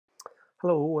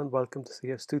Hello and welcome to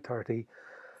CS230.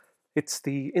 It's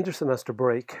the intersemester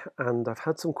break, and I've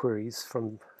had some queries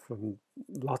from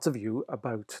lots of you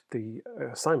about the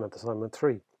assignment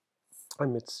 3.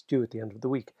 It's due at the end of the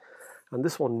week, and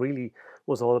this one really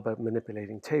was all about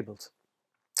manipulating tables.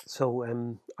 So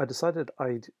I decided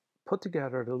I'd put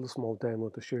together a little small demo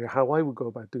to show you how I would go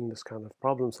about doing this kind of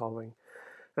problem solving.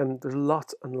 And there's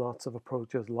lots and lots of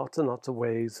approaches, lots and lots of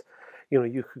ways.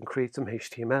 You can create some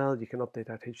HTML, you can update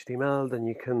that HTML, then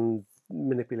you can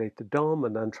manipulate the DOM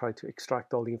and then try to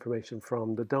extract all the information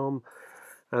from the DOM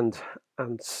and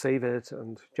save it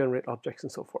and generate objects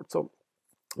and so forth. So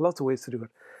lots of ways to do it.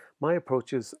 My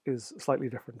approach is slightly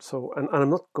different. So, and I'm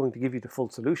not going to give you the full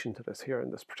solution to this here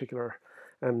in this particular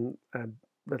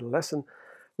little lesson,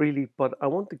 really, but I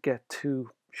want to get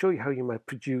to show you how you might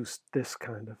produce this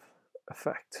kind of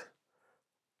effect.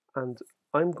 And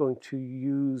I'm going to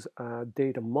use a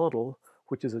data model,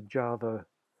 which is a JavaScript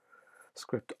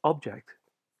object.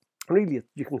 Really,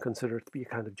 you can consider it to be a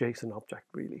kind of JSON object,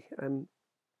 really. And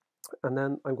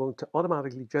then I'm going to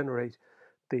automatically generate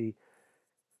the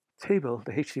table,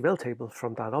 the HTML table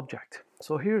from that object.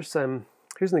 So here's an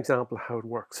example of how it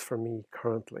works for me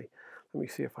currently. Let me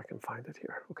see if I can find it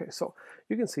here. Okay, so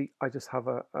you can see I just have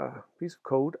a piece of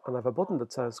code and I have a button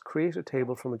that says create a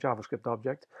table from a JavaScript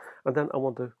object, and then I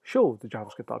want to show the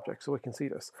JavaScript object so we can see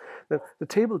this. Now, the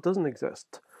table doesn't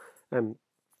exist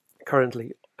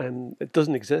currently. It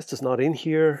doesn't exist, it's not in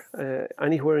here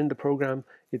anywhere in the program.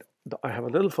 I have a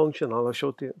little function, I'll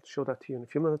show that to you in a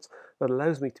few minutes, that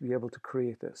allows me to be able to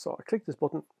create this. So I click this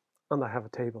button and I have a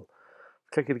table.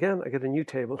 Click it again, I get a new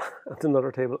table, and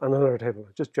another table, and another table.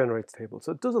 It just generates tables.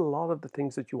 So it does a lot of the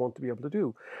things that you want to be able to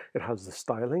do. It has the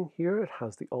styling here, it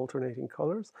has the alternating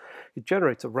colors, it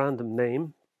generates a random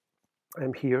name,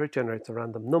 and here it generates a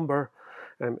random number.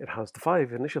 It has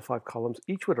the initial five columns,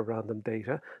 each with a random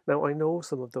data. Now I know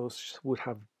some of those would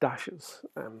have dashes,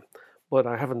 but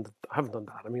I haven't done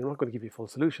that. I mean, I'm not going to give you a full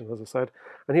solution, as I said.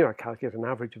 And here I calculate an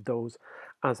average of those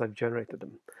as I've generated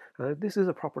them. This is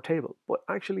a proper table, but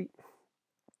actually,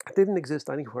 it didn't exist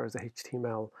anywhere as a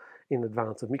HTML in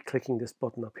advance of me clicking this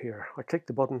button up here. I click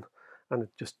the button and it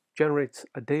just generates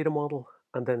a data model,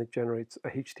 and then it generates a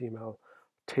HTML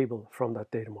table from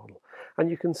that data model. And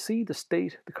you can see the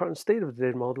current state of the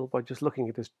data model by just looking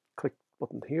at this click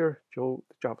button here, the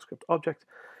JavaScript object,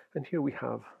 and here we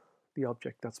have the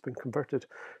object that's been converted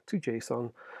to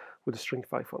JSON with a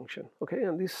string5 function. Okay,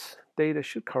 and this data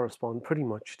should correspond pretty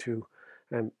much to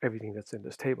everything that's in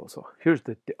this table. So here's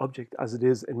the object as it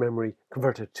is in memory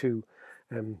converted to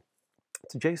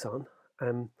JSON,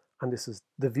 and this is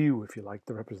the view, if you like,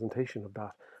 the representation of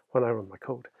that when I run my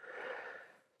code.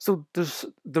 So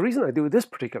the reason I do it this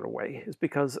particular way is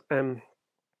because what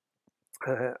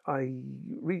I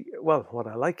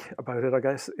like about it, I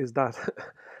guess, is that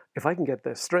if I can get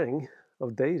this string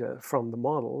of data from the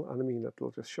model, and I mean,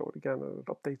 it'll just show it again and it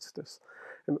updates this.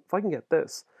 And if I can get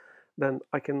this, then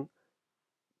I can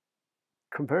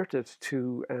convert it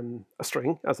to a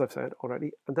string, as I've said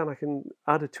already, and then I can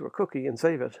add it to a cookie and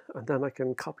save it, and then I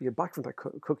can copy it back from that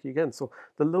cookie again. So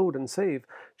the load and save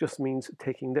just means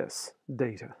taking this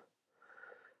data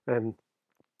and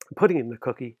putting it in the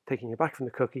cookie, taking it back from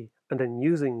the cookie, and then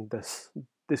using this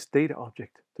data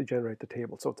object to generate the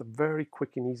table. So it's a very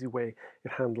quick and easy way.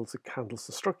 It handles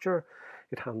the structure,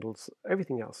 it handles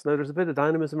everything else. Now there's a bit of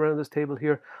dynamism around this table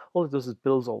here. All it does is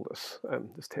builds all this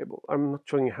table. I'm not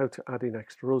showing you how to add in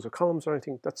extra rows or columns or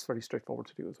anything. That's very straightforward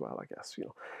to do as well, I guess.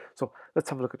 So let's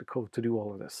have a look at the code to do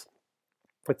all of this.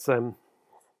 It's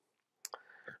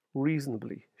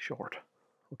reasonably short,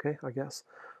 okay, I guess.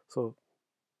 So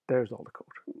there's all the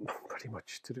code, pretty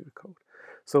much to do the code.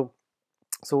 So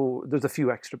there's a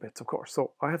few extra bits, of course.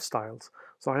 So I have styles.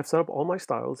 So I have set up all my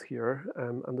styles here,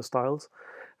 and the styles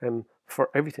for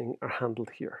everything are handled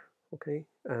here, okay?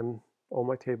 All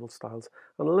my table styles,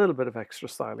 and a little bit of extra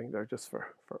styling there just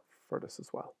for this as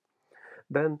well.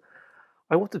 Then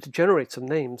I wanted to generate some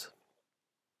names.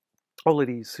 All of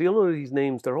these, so you'll know these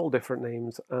names, they're all different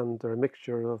names, and they're a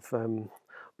mixture of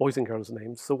boys and girls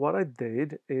names. So what I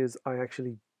did is I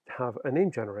actually have a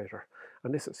name generator,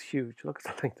 and this is huge. Look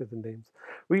at the length of the names.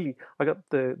 Really, I got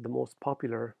the most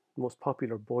popular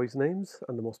boys' names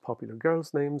and the most popular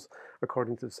girls' names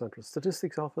according to the Central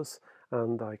Statistics Office,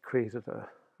 and I created a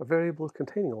variable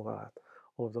containing all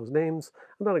of those names,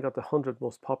 and then I got the 100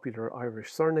 most popular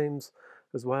Irish surnames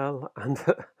as well,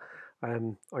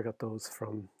 and I got those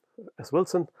from S.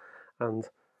 Wilson, and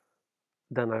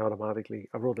then I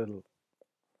wrote a little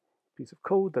piece of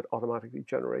code that automatically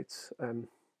generates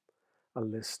a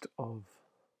list of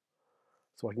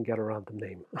so I can get a random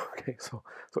name. Okay, so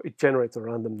it generates a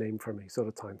random name for me so at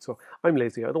a time. So I'm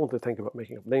lazy. I don't want to think about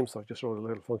making up names, so I just wrote a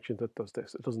little function that does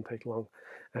this. It doesn't take long.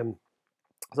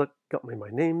 So I got my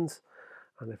names,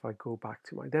 and if I go back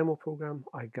to my demo program,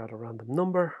 I got a random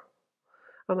number,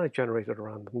 and I generated a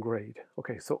random grade.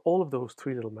 Okay, so all of those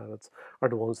three little methods are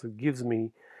the ones that give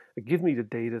me the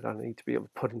data that I need to be able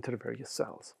to put into the various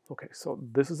cells. Okay, so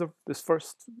this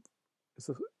first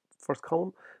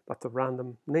column. That's a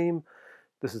random name.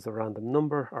 This is a random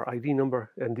number or ID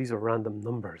number, and these are random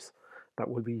numbers that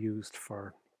will be used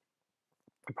for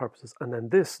the purposes. And then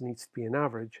this needs to be an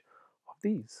average of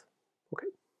these. Okay,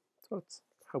 so that's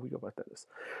how we go about this.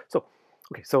 So,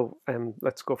 okay, so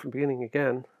let's go from the beginning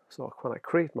again. So when I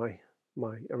create my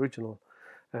original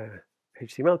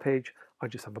HTML page, I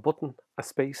just have a button, a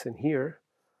space in here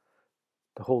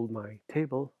to hold my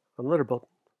table, another button,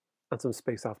 and some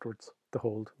space afterwards to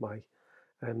hold my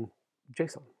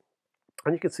JSON.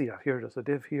 And you can see that here. There's a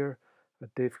div here, a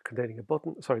div containing a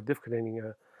button. Sorry, div containing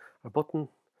a button,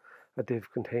 a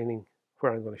div containing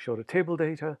where I'm going to show the table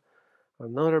data,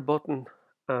 another button,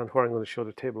 and where I'm going to show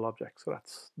the table object. So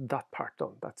that's that part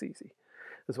done. That's easy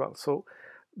as well. So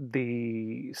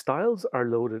the styles are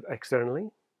loaded externally,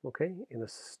 okay, in a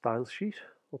style sheet.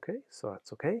 Okay, so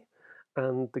that's okay.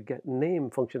 And the get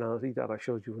name functionality that I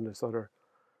showed you in this other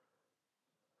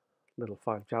little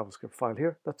file, JavaScript file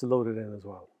here, that's loaded in as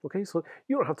well. Okay, so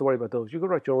you don't have to worry about those. You could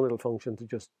write your own little function to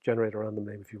just generate a random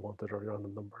name if you wanted, or a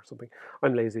random number or something.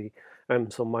 I'm lazy,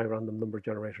 so my random number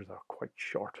generators are quite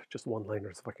short, just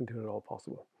one-liners if I can do it all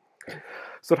possible.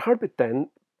 So the hard bit then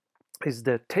is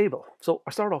the table. So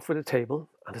I start off with a table,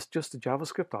 and it's just a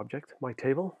JavaScript object, my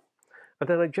table, and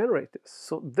then I generate this.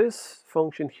 So this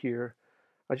function here,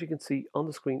 as you can see on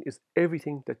the screen, is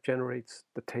everything that generates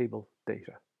the table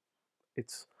data.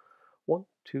 It's 1,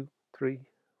 2, 3,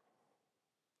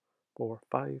 4,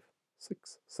 5,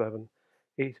 6, 7,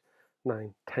 8,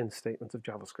 9, 10 statements of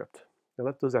JavaScript. And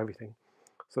that does everything.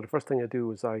 So the first thing I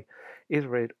do is I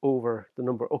iterate over the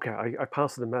number. Okay, I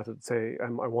pass the method, say I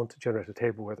want to generate a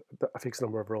table with a fixed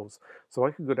number of rows. So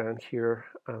I could go down here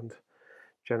and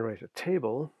generate a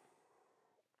table.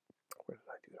 Where did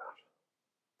I do that?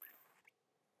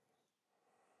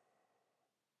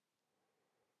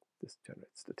 This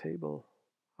generates the table.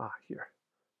 Here,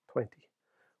 20.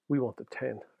 We want the 10.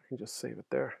 I can just save it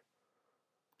there.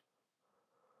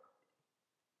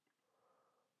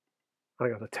 I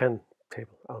got a 10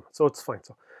 table element, so it's fine.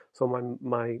 So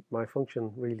my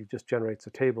function really just generates a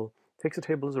table, takes a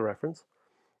table as a reference,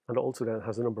 and also then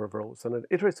has a number of rows, and it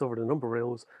iterates over the number of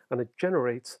rows, and it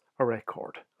generates a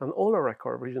record. And all our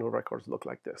original records look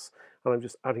like this. And I'm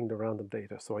just adding the random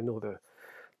data, so I know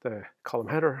the column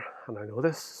header, and I know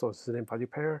this, so it's an int value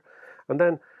pair, and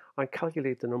then I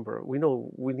calculate the number.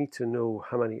 We need to know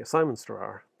how many assignments there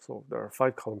are. So there are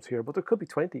 5 columns here, but there could be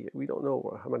 20. We don't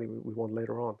know how many we want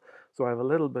later on. So I have a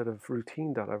little bit of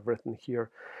routine that I've written here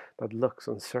that looks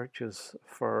and searches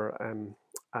for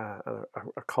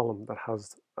a column that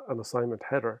has an assignment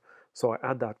header. So I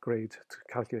add that grade to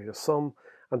calculate a sum,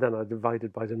 and then I divide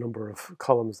it by the number of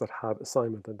columns that had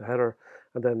assignment in the header,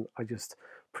 and then I just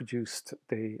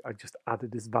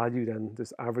added this value then,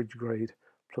 this average grade,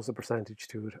 plus a percentage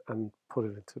to it, and put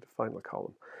it into the final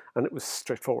column. And it was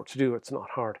straightforward to do. It's not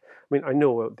hard. I mean, I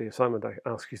know the assignment I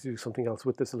ask you to do something else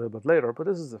with this a little bit later, but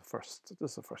this is the first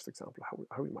example of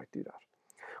how we might do that.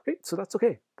 Okay, so that's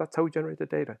okay. That's how we generate the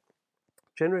data.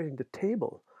 Generating the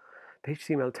table, the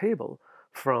HTML table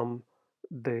from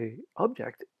the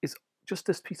object is just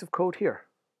this piece of code here.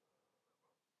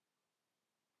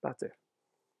 That's it.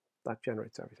 That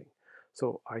generates everything.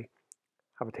 So I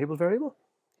have a table variable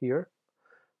here.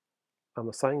 I'm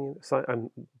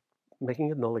making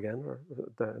it null again, or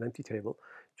an empty table,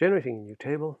 generating a new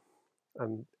table,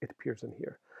 and it appears in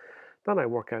here. Then I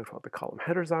work out what the column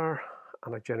headers are,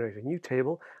 and I generate a new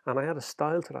table, and I add a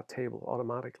style to that table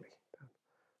automatically.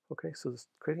 Okay, so it's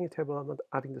creating a table element,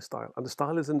 adding the style, and the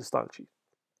style is in the style sheet.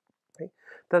 Okay,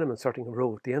 then I'm inserting a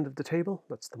row at the end of the table.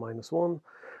 That's the -1,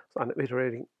 and I'm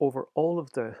iterating over all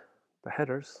of the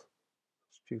headers,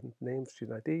 student name,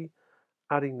 student ID,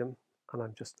 adding them, and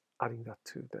I'm just adding that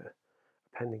to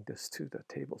appending this to the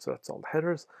table. So that's all the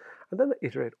headers, and then I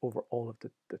iterate over all of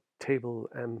the table,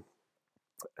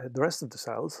 the rest of the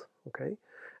cells. Okay,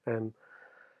 and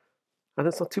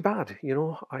it's not too bad. You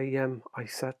know,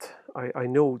 I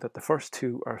know that the first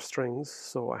 2 are strings,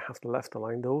 so I have to left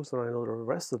align those, and I know the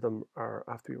rest of them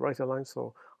have to be right aligned.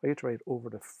 So I iterate over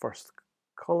the first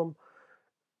column.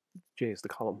 J is the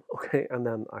column, okay, and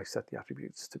then I set the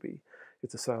attributes to be,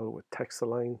 it's a cell with text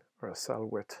align or a cell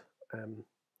with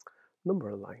number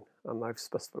align, and I've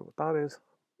specified what that is.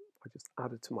 I just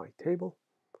add it to my table,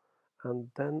 and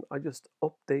then I just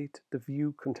update the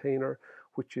view container,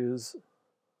 which is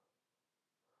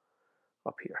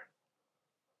up here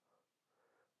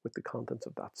with the contents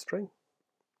of that string.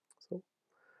 So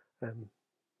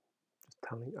just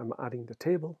telling, I'm adding the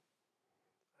table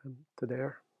to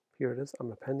there. Here it is.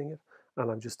 I'm appending it, and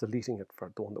I'm just deleting it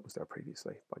for the one that was there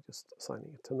previously by just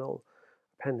assigning it to null,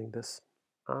 appending this,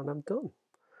 and I'm done.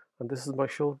 And this is my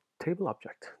show table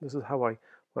object. This is how when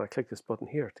I click this button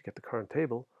here to get the current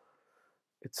table,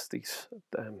 it's these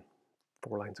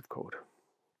 4 lines of code.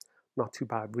 Not too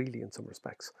bad, really, in some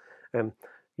respects.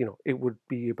 You know, it would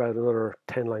be about another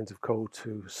 10 lines of code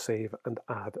to save and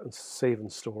add and save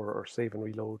and store or save and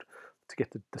reload to get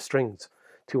the strings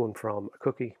to and from a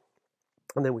cookie.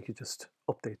 And then we could just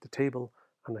update the table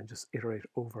and then just iterate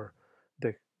over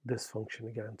this function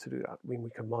again to do that. I mean, we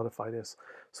can modify this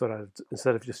so that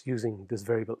instead of just using this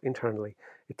variable internally,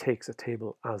 it takes a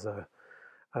table as a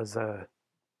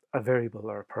variable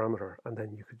or a parameter, and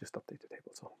then you could just update the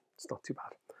table. So it's not too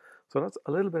bad. So that's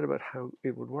a little bit about how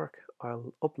it would work.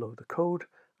 I'll upload the code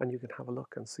and you can have a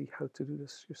look and see how to do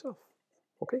this yourself.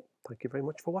 Okay, thank you very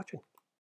much for watching.